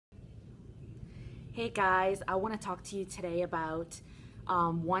Hey guys, I want to talk to you today about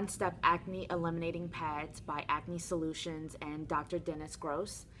one-step acne eliminating pads by Acne Solutions and Dr. Dennis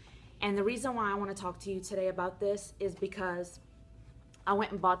Gross. And the reason why I want to talk to you today about this is because I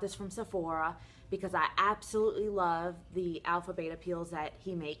went and bought this from Sephora because I absolutely love the alpha beta peels that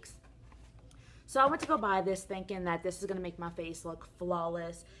he makes. So I went to go buy this thinking that this is going to make my face look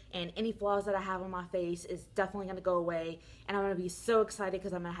flawless, and any flaws that I have on my face is definitely going to go away, and I'm going to be so excited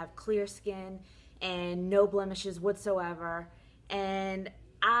because I'm going to have clear skin and no blemishes whatsoever. And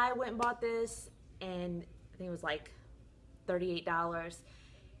I went and bought this, and I think it was like $38.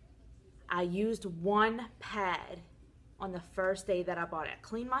 I used one pad on the first day that I bought it. I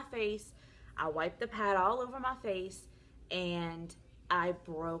cleaned my face, I wiped the pad all over my face, and I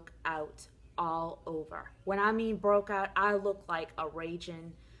broke out all over. When I mean broke out, I looked like I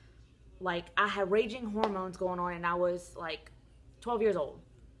had raging hormones going on, and I was like 12 years old.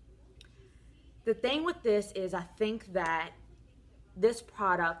 The thing with this is I think that this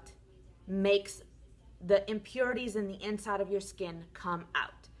product makes the impurities in the inside of your skin come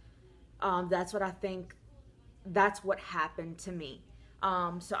out. That's what I think, that's what happened to me.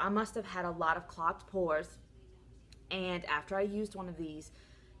 So I must have had a lot of clogged pores, and after I used one of these,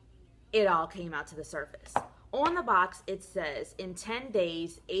 it all came out to the surface. On the box, it says, in 10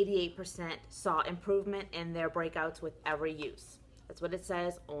 days, 88% saw improvement in their breakouts with every use. That's what it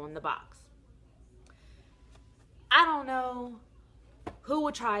says on the box. I don't know who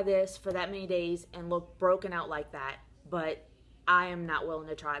would try this for that many days and look broken out like that, but I am not willing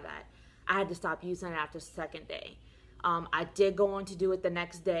to try that. I had to stop using it after the second day. I did go on to do it the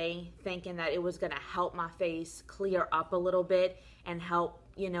next day, thinking that it was going to help my face clear up a little bit and help,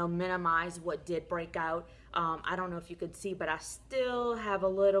 minimize what did break out. I don't know if you could see, but I still have a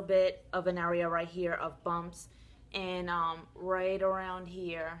little bit of an area right here of bumps, and right around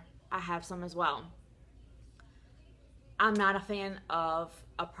here I have some as well. I'm not a fan of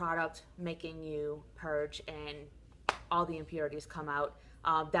a product making you purge and all the impurities come out.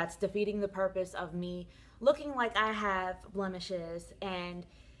 That's defeating the purpose of me looking like I have blemishes. And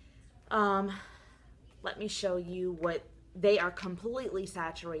let me show you what they are completely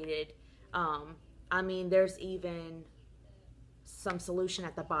saturated. I mean, there's even some solution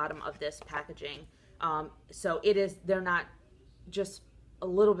at the bottom of this packaging. So they're not just a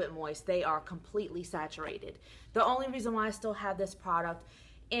little bit moist, they are completely saturated. The only reason why I still have this product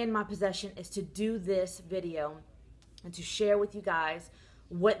in my possession is to do this video and to share with you guys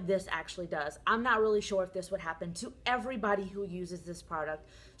what this actually does. I'm not really sure if this would happen to everybody who uses this product,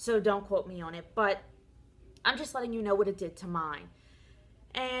 so don't quote me on it, but I'm just letting you know what it did to mine.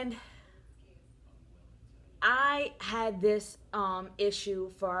 And I had this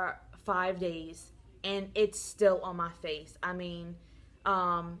issue for 5 days, and it's still on my face. I mean,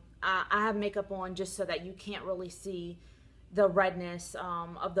 I have makeup on just so that you can't really see the redness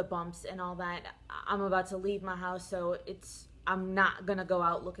of the bumps and all that. I'm about to leave my house, so I'm not gonna go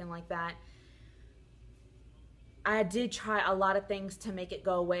out looking like that. I did try a lot of things to make it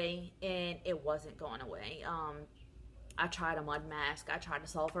go away, and it wasn't going away. I tried a mud mask, I tried a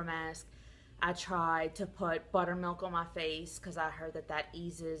sulfur mask, I tried to put buttermilk on my face because I heard that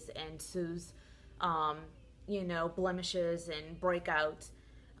eases and soothes blemishes and breakouts.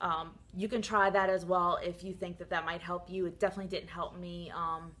 You can try that as well if you think that might help you. It definitely didn't help me.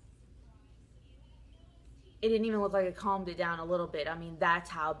 It didn't even look like it calmed it down a little bit. I mean, that's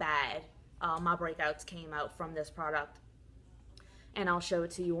how bad my breakouts came out from this product. And I'll show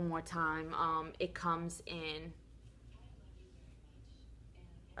it to you one more time. It comes in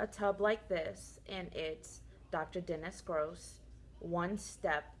a tub like this, and it's Dr. Dennis Gross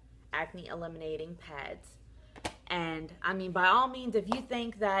one-step acne eliminating pads. And I mean, by all means, if you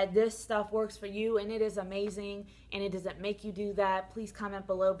think that this stuff works for you and it is amazing and it doesn't make you do that, please comment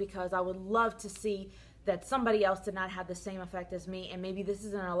below, because I would love to see that somebody else did not have the same effect as me, and maybe this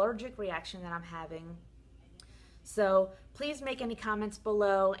is an allergic reaction that I'm having. So please make any comments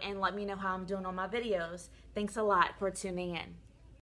below and let me know how I'm doing on my videos. Thanks a lot for tuning in.